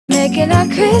making our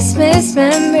Christmas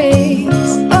memories.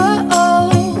 Oh,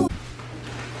 oh.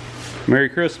 Merry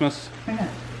Christmas.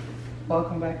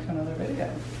 Welcome back to another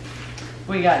video.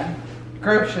 We got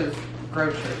groceries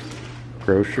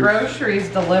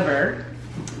delivered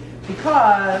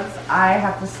because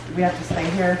we have to stay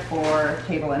here for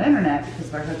cable and internet because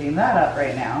they're hooking that up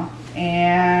right now.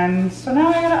 And so now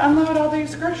I gotta unload all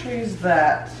these groceries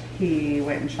that he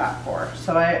went and shopped for.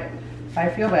 So I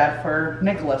feel bad for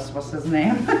Nicholas, what's his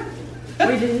name?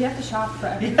 Wait, did he have to shop for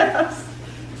everything? Yes.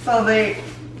 So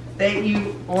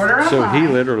you order online. So he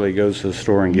literally goes to the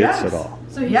store and gets it all.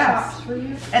 So he shops for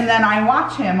you? And then I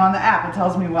watch him on the app. It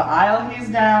tells me what aisle he's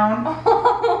down.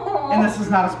 And this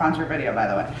is not a sponsored video, by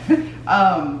the way.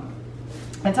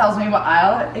 It tells me what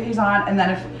aisle he's on, and then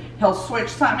if he'll switch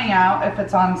something out, if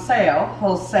it's on sale,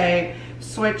 he'll say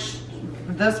switch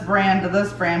this brand to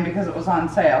this brand because it was on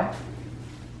sale.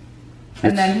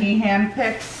 And then he hand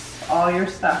picks all your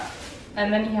stuff.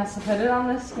 And then he has to put it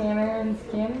on the scanner and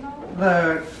scan it all?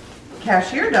 The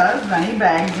cashier does, then he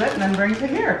bags it and then brings it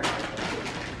here.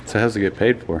 So how's it get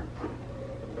paid for?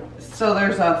 So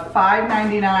there's a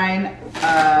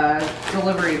 $5.99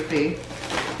 delivery fee.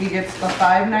 He gets the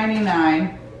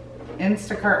 $5.99.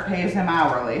 Instacart pays him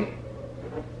hourly.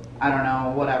 I don't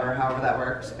know, whatever, however that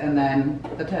works. And then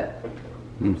the tip.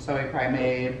 So he probably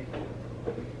made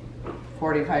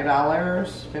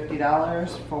 $45, $50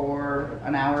 for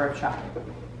an hour of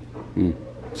shopping.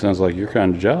 Sounds like your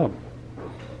kind of job.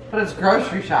 But it's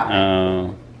grocery shopping.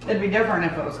 Oh. It'd be different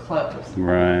if it was closed.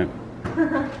 Right.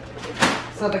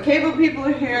 So the cable people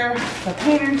are here, the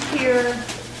painter's here,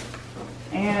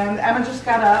 and Emma just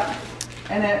got up,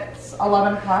 and it's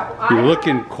 11 o'clock. You're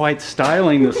looking quite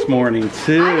styling this morning,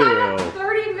 too. I got up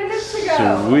 30 minutes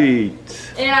ago.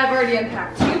 Sweet. And I've already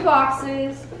unpacked 2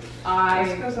 boxes. This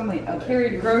I goes on the other.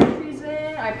 carried groceries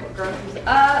in. I put groceries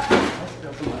up. This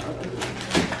goes on the other.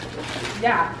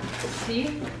 Yeah.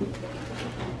 See?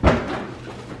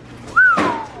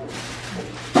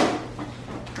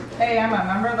 Hey Emma,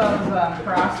 remember those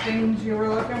frostings you were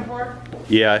looking for?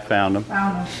 Yeah, I found them.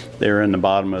 Found them. They were in the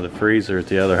bottom of the freezer at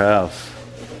the other house.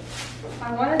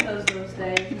 I wanted those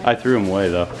days. I threw them away,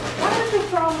 though. Why did you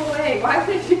throw them away? Why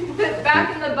did you put it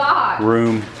back in the box?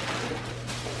 Room.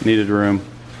 Needed room.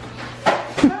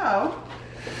 So,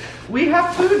 we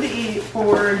have food to eat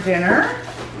for dinner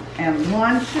and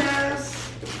lunches.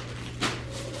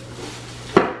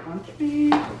 Lunch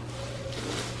meat.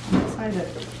 I'm excited.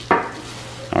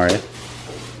 All right.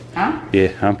 Huh?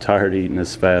 Yeah, I'm tired of eating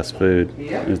this fast food.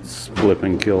 Yep. It's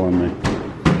flipping killing me.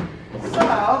 So,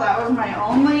 that was my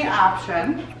only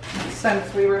option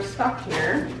since we were stuck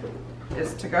here,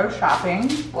 is to go shopping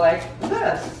like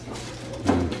this.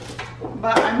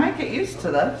 But I might get used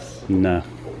to this. No.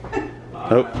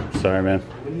 Oh, sorry, man.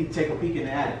 We need to take a peek in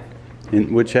the attic.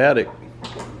 In which attic?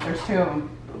 There's 2 of them.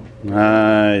 You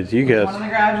One in guys. the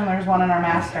garage and there's one in our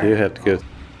master. You have to go.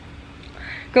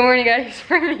 Good morning, guys.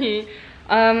 For me,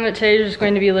 today is just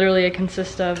going to be literally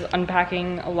consist of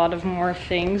unpacking a lot of more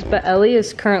things, but Ellie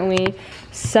is currently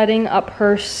setting up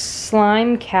her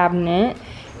slime cabinet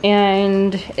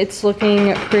and it's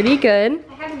looking pretty good.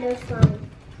 I have no slime.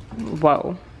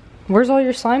 Whoa. Where's all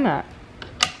your slime at?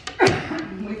 We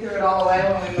threw it all away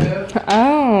when we moved.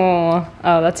 Oh,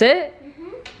 that's it?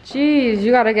 Jeez,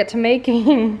 you gotta get to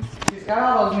making. She's got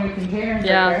all those new containers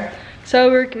Yeah. right there. So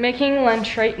we're making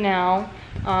lunch right now.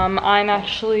 I'm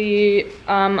actually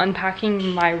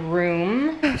unpacking my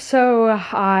room. So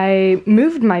I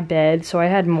moved my bed so I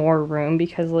had more room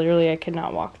because literally I could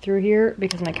not walk through here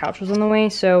because my couch was in the way.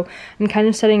 So I'm kind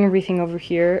of setting everything over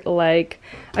here. Like,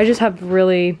 I have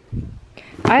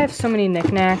so many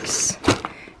knickknacks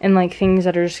and like things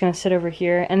that are just gonna sit over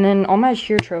here. And then all my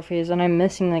cheer trophies, and I'm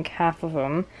missing like half of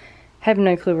them. I have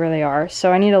no clue where they are,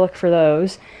 so I need to look for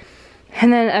those.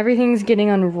 And then everything's getting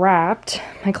unwrapped.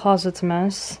 My closet's a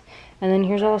mess. And then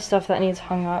here's all the stuff that needs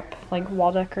hung up, like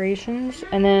wall decorations.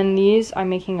 And then these I'm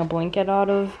making a blanket out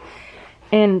of.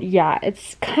 And yeah,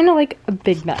 it's kind of like a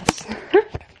big mess.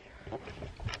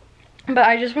 But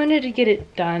I just wanted to get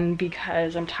it done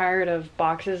because I'm tired of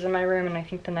boxes in my room, and I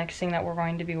think the next thing that we're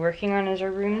going to be working on is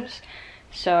our rooms.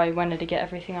 So I wanted to get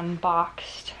everything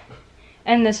unboxed.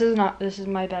 And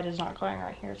my bed is not going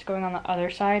right here. It's going on the other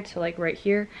side, so like right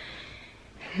here.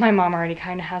 My mom already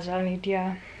kind of has that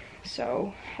idea,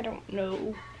 so I don't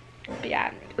know. But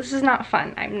yeah, this is not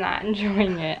fun. I'm not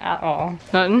enjoying it at all.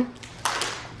 Nothing.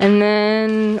 And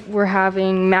then we're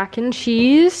having mac and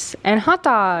cheese and hot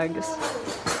dogs.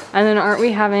 And then aren't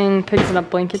we having pigs in a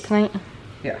blanket tonight?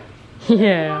 Yeah.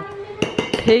 Yeah.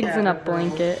 Pigs in a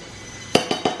blanket.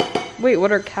 Wait,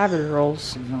 what are cabbage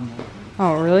rolls?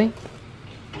 Oh, really?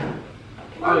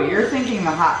 Oh, you're thinking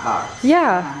the hot dogs.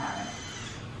 Yeah.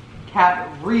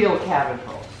 Real cabbage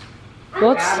rolls.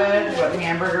 What's Cabbage with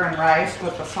hamburger and rice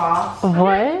with the sauce.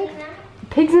 what?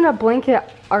 Pigs in a blanket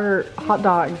are hot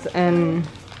dogs, and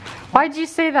why'd you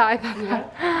say that? I thought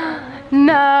that.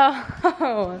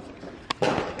 No.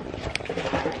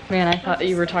 Man, I thought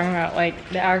you were talking about like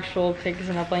the actual pigs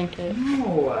in a blanket.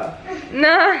 No.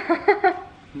 No.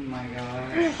 Oh my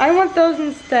god. I want those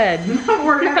instead.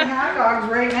 We're having hot dogs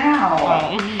right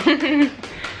now.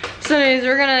 So anyways,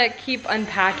 we're gonna keep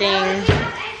unpacking,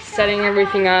 setting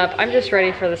everything up. I'm just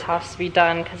ready for this house to be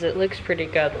done because it looks pretty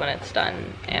good when it's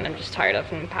done, and I'm just tired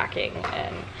of unpacking.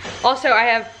 And also I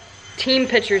have team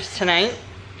pictures tonight.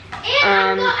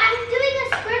 And I'm doing a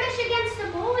skirmish against the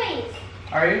boys.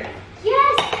 Are you?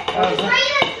 Yes. Oh,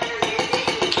 Raina's gonna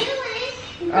visit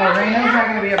and Oh, Raina's not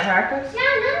gonna be at practice? Yeah,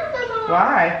 none of them are.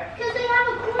 Why? Because they have a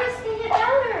correspondent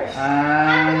router. I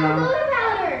have a motor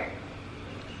router.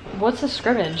 What's a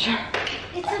scrimmage?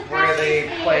 It's a Where they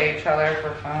practice play game. each other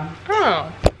for fun.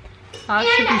 Oh, that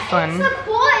should be fun. It's the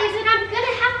boys, and I'm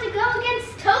gonna have to go against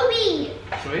Toby.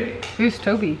 Sweet. Who's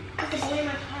Toby? That's the boy in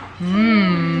my class.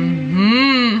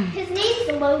 His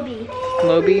name's Loby.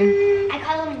 Loby. I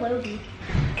call him Loby.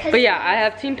 But yeah, I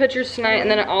have team pictures tonight, and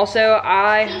then also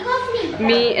He calls me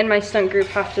me and my stunt group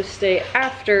have to stay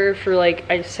after for like,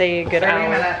 I'd say a good 30 hour.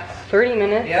 minutes. 30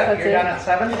 minutes, Yep, that's you're it. done at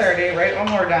 7:30, right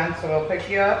when we're done, so we'll pick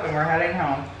you up and we're heading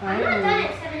home. I'm not done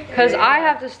at 7:30. Because I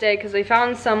have to stay because they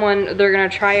found someone, they're gonna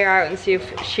try her out and see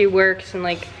if she works, and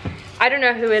like, I don't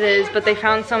know who it is, but they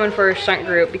found someone for her stunt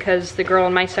group because the girl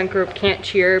in my stunt group can't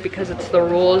cheer because it's the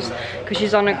rules, because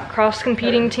she's on a cross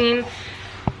competing team.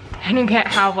 And you can't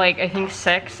have like, I think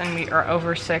 6, and we are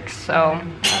over 6, so.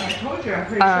 I told you, I'm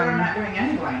pretty sure I'm not doing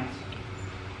any blanks.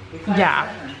 Yeah.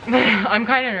 I'm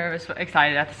kind of nervous but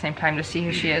excited at the same time to see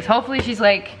who she is. Hopefully she's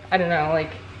like, I don't know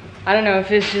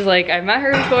if she's like, I've met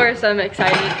her before, so I'm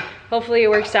excited. Hopefully it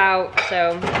works out,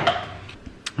 so.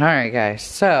 All right, guys,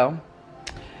 so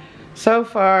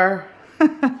far,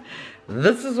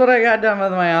 this is what I got done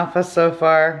with my office so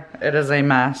far. It is a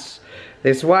mess.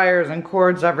 There's wires and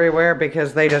cords everywhere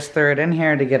because they just threw it in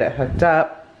here to get it hooked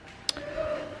up.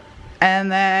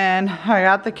 And then I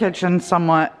got the kitchen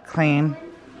somewhat clean.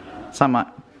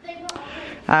 Somewhat.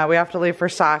 We have to leave for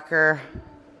soccer.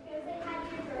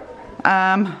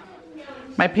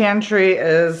 My pantry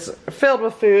is filled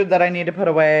with food that I need to put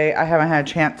away. I haven't had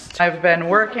a chance. I've been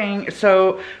working,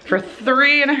 so for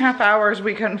 3.5 hours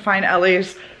we couldn't find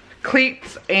Ellie's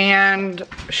cleats and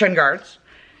shin guards.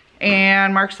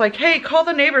 And Mark's like, hey, call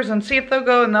the neighbors and see if they'll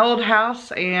go in the old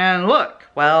house and look.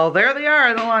 Well, there they are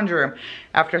in the laundry room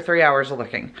after 3 hours of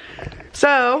looking.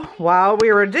 So while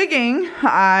we were digging,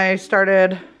 I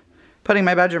started putting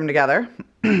my bedroom together.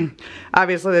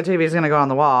 Obviously the TV is gonna go on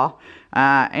the wall.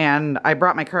 And I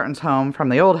brought my curtains home from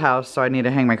the old house, so I need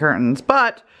to hang my curtains.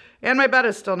 And my bed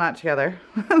is still not together.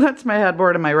 That's my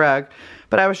headboard and my rug.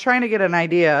 But I was trying to get an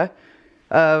idea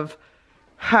of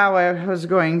how I was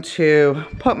going to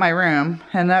put my room,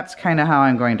 and that's kind of how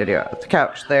I'm going to do it. The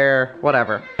couch there,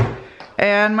 whatever.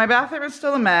 And my bathroom is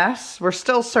still a mess. We're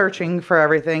still searching for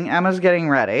everything. Emma's getting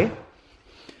ready.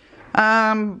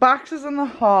 Boxes in the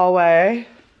hallway.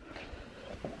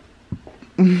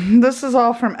 This is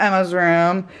all from Emma's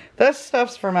room. This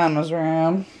stuff's from Emma's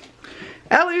room.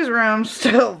 Ellie's room's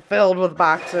still filled with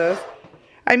boxes.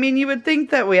 I mean, you would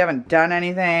think that we haven't done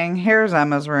anything. Here's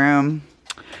Emma's room.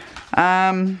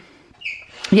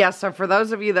 Yeah, so for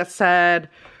those of you that said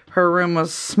her room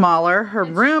was smaller, her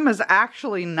room is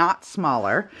actually not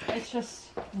smaller. It's just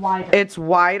wider. It's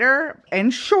wider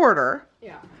and shorter.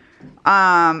 Yeah.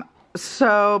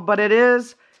 But it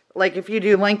is, like, if you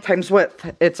do length times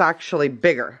width, it's actually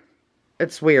bigger.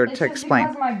 It's weird to explain.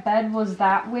 Because my bed was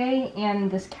that way and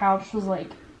this couch was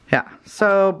like. Yeah,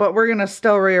 so, but we're gonna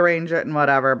still rearrange it and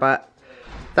whatever, but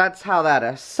that's how that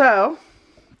is. So,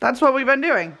 that's what we've been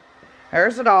doing.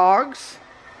 There's the dogs.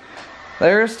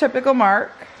 There's typical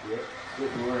Mark. Yep,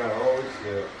 sitting where I always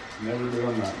sit. Never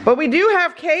doing nothing. But we do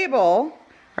have cable.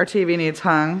 Our TV needs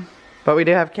hung, but we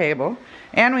do have cable.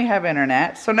 And we have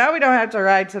internet. So now we don't have to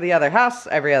ride to the other house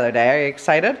every other day. Are you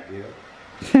excited? Yep.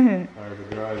 Tired of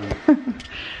driving.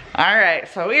 Alright,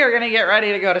 so we are going to get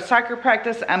ready to go to soccer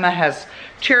practice. Emma has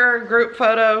cheer group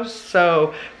photos.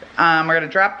 So we're going to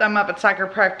drop them up at soccer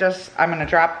practice. I'm going to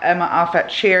drop Emma off at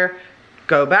cheer.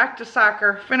 Go back to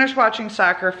soccer, finish watching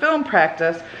soccer, film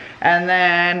practice, and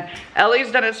then Ellie's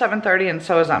done at 7:30 and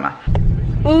so is Emma.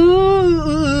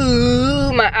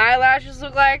 Ooh, my eyelashes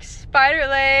look like spider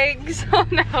legs. Oh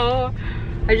no.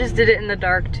 I just did it in the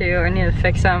dark too. I need to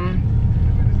fix them.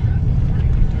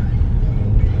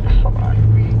 Hold on.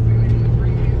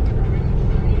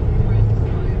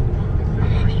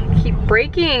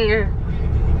 braking.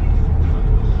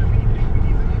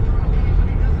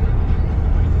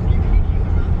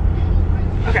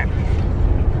 Okay.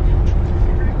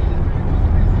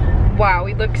 Wow,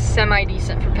 we look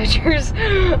semi-decent for pictures.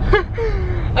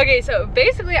 Okay, so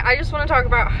basically I just want to talk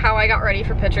about how I got ready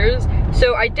for pictures.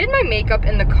 So I did my makeup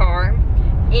in the car,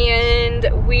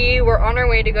 and we were on our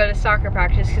way to go to soccer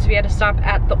practice because we had to stop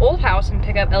at the old house and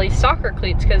pick up Ellie's soccer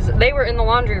cleats because they were in the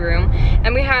laundry room,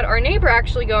 and we had our neighbor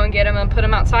actually go and get them and put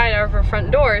them outside of her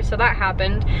front door, so that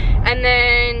happened. And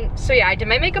then, so yeah, I did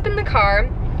my makeup in the car.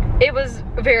 It was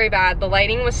very bad. The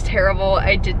lighting was terrible.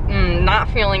 I did not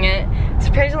feeling it.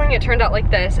 Surprisingly, it turned out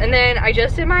like this. And then I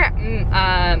just did my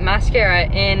mascara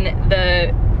in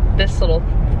this little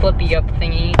flippy up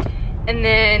thingy, and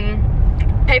then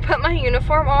I put my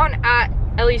uniform on at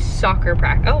Ellie's soccer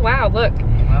practice. Oh wow, look.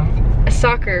 Wow. A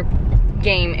soccer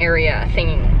game area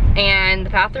thingy. And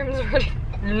the bathrooms were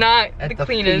not the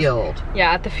cleanest. Field.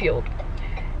 Yeah, at the field.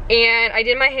 And I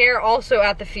did my hair also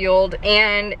at the field,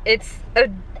 and it's a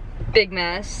big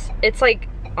mess. It's like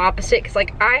opposite, because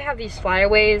like I have these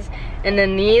flyaways, and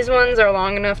then these ones are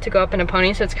long enough to go up in a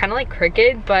pony, so it's kind of like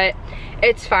crooked, but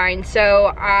it's fine.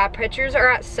 So pictures are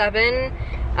at 7.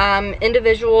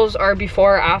 Individuals are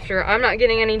before or after. I'm not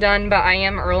getting any done, but I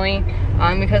am early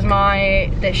because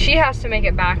she has to make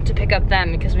it back to pick up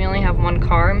them because we only have one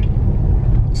car.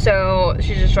 So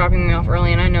she's just dropping me off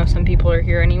early, and I know some people are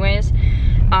here anyways.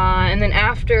 And then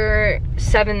after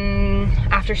 7,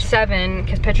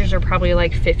 because pictures are probably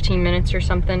like 15 minutes or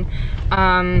something,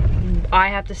 I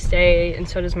have to stay, and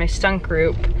so does my stunt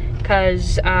group,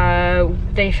 because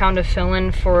they found a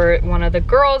fill-in for one of the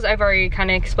girls. I've already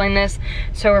kind of explained this,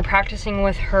 so we're practicing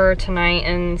with her tonight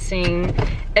and seeing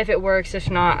if it works. If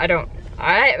not,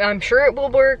 I'm sure it will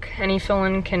work. Any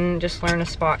fill-in can just learn a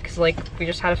spot, because like we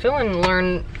just had a fill-in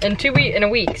learn in a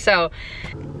week. So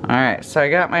all right, so I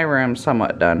got my room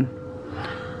somewhat done.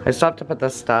 I still have to put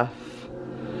this stuff.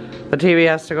 The TV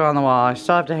has to go on the wall. I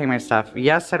still have to hang my stuff.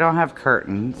 Yes, I don't have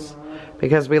curtains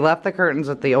because we left the curtains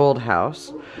at the old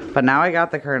house, but now I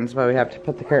got the curtains, but we have to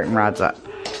put the curtain rods up.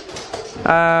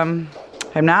 I'm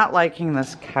not liking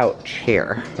this couch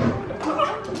here,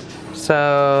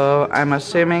 so I'm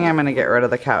assuming I'm gonna get rid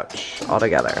of the couch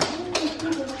altogether.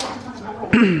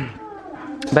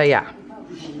 But yeah,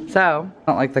 so I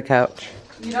don't like the couch.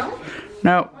 you don't?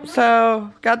 No,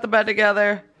 so got the bed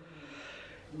together,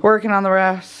 working on the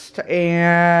rest,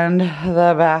 and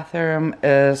the bathroom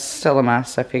is still a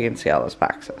mess if you can see all those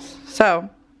boxes. So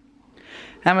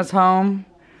Emma's home.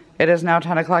 It is now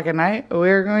 10 o'clock at night.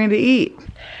 We're going to eat.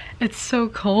 It's so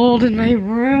cold in my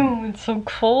room. It's so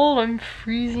cold. I'm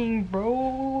freezing,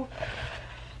 bro.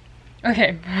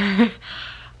 Okay. I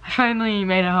finally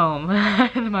made it home.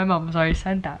 My mom has already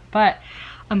said that. But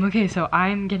okay, so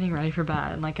I'm getting ready for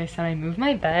bed. And like I said, I moved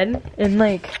my bed, and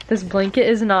like this blanket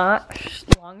is not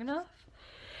long enough.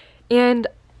 And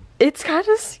it's kind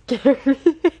of scary.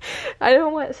 I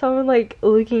don't want someone like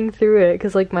looking through it,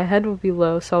 because like my head will be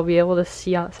low, so I'll be able to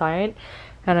see outside.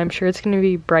 And I'm sure it's going to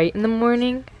be bright in the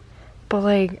morning. But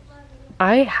like,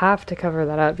 I have to cover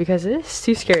that up because it is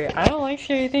too scary. I don't like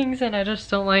scary things, and I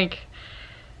just don't like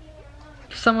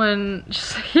someone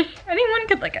just anyone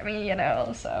could look at me, you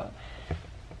know, so.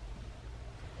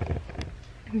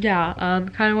 Yeah,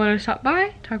 kind of want to stop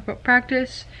by, talk about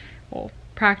practice. Well,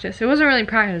 practice. It wasn't really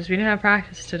practice. We didn't have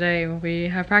practice today. We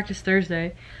have practice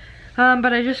Thursday.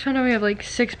 But I just found out we have like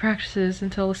 6 practices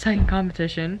until the second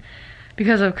competition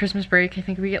because of Christmas break. I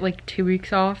think we get like 2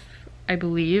 weeks off, I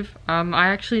believe. I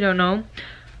actually don't know.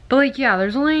 But like, yeah,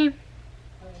 there's only,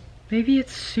 maybe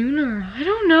it's sooner. I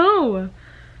don't know.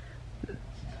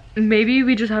 Maybe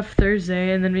we just have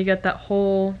Thursday and then we get that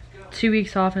whole 2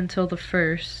 weeks off until the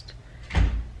 1st.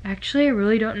 Actually, I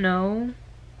really don't know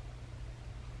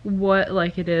what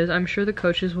like it is. I'm sure the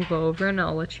coaches will go over and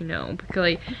I'll let you know, because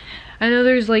like I know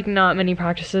there's like not many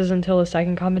practices until the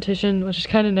second competition, which is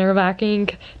kind of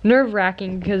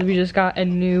nerve-wracking because we just got a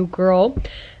new girl.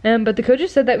 But the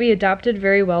coaches said that we adapted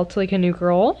very well to like a new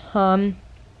girl.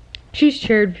 She's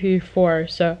chaired before,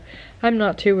 so I'm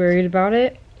not too worried about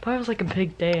it. But it was like a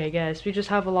big day, I guess. We just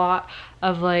have a lot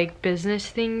of like business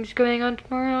things going on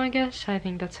tomorrow, I guess. I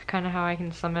think that's kind of how I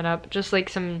can sum it up. Just like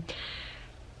some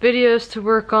videos to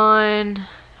work on.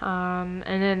 And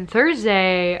then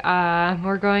Thursday,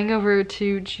 we're going over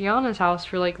to Gianna's house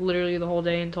for like literally the whole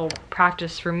day until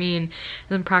practice for me, and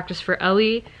then practice for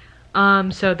Ellie.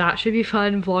 So that should be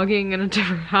fun, vlogging in a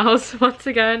different house once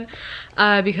again,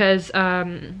 because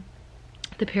the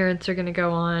parents are gonna go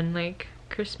on like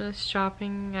Christmas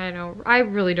shopping. I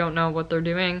really don't know what they're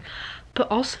doing,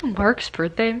 but also Mark's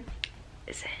birthday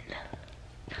is in,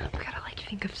 we gotta like like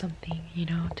think of something, you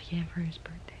know, to get him for his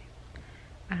birthday.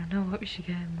 I don't know what we should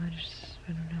get him.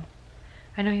 I don't know.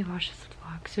 I know he watches the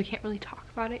vlog, so we can't really talk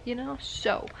about it, you know?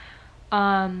 So,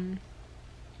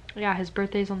 yeah, his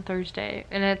birthday's on Thursday,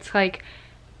 and it's like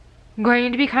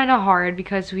going to be kind of hard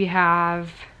because we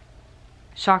have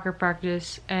soccer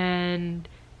practice and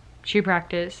cheer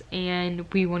practice,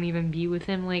 and we won't even be with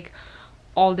him like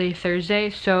all day Thursday.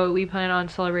 So we plan on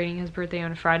celebrating his birthday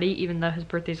on Friday, even though his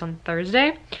birthday's on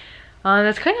Thursday.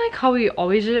 That's kind of like how we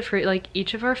always did it for like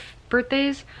each of our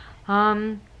birthdays,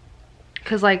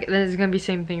 because like this is gonna be the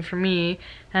same thing for me,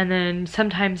 and then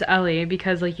sometimes Ellie,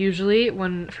 because like usually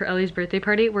when for Ellie's birthday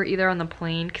party we're either on the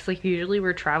plane, because like usually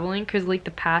we're traveling, because like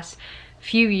the past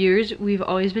few years we've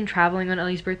always been traveling on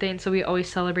Ellie's birthday, and so we always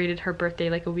celebrated her birthday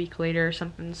like a week later or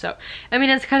something. So I mean,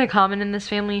 it's kind of common in this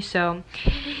family. So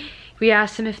we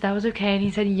asked him if that was okay, and he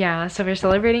said yeah, so we're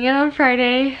celebrating it on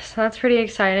Friday, so that's pretty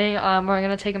exciting. We're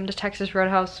gonna take him to Texas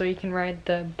Roadhouse so he can ride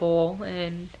the bull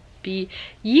and be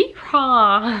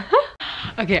yeehaw.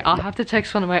 Okay, I'll have to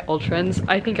text one of my old friends.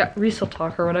 I think we still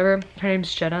talk or whatever. Her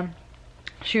name's Jenna.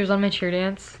 She was on my cheer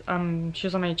dance. She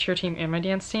was on my cheer team and my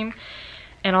dance team,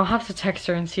 and I'll have to text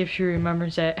her and see if she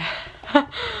remembers it,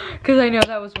 because I know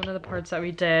that was one of the parts that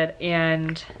we did,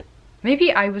 and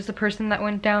maybe I was the person that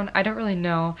went down. I don't really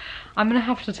know. I'm gonna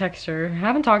have to text her. I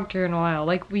haven't talked to her in a while.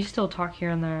 Like, we still talk here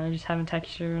and there. I just haven't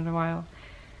texted her in a while.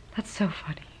 That's so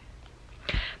funny.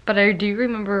 But I do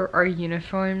remember our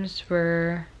uniforms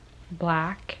were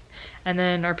black, and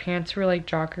then our pants were like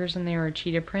joggers, and they were a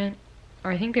cheetah print,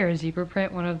 or I think they were a zebra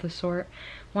print, one of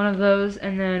those.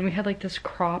 And then we had like this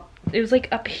crop. It was like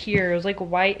up here. It was like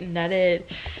white netted.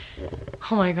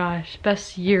 Oh my gosh,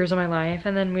 best years of my life.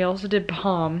 And then we also did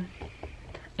pom,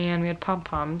 and we had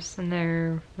pom-poms, and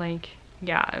they're like,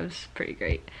 yeah, it was pretty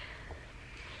great.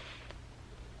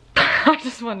 I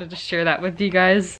just wanted to share that with you guys.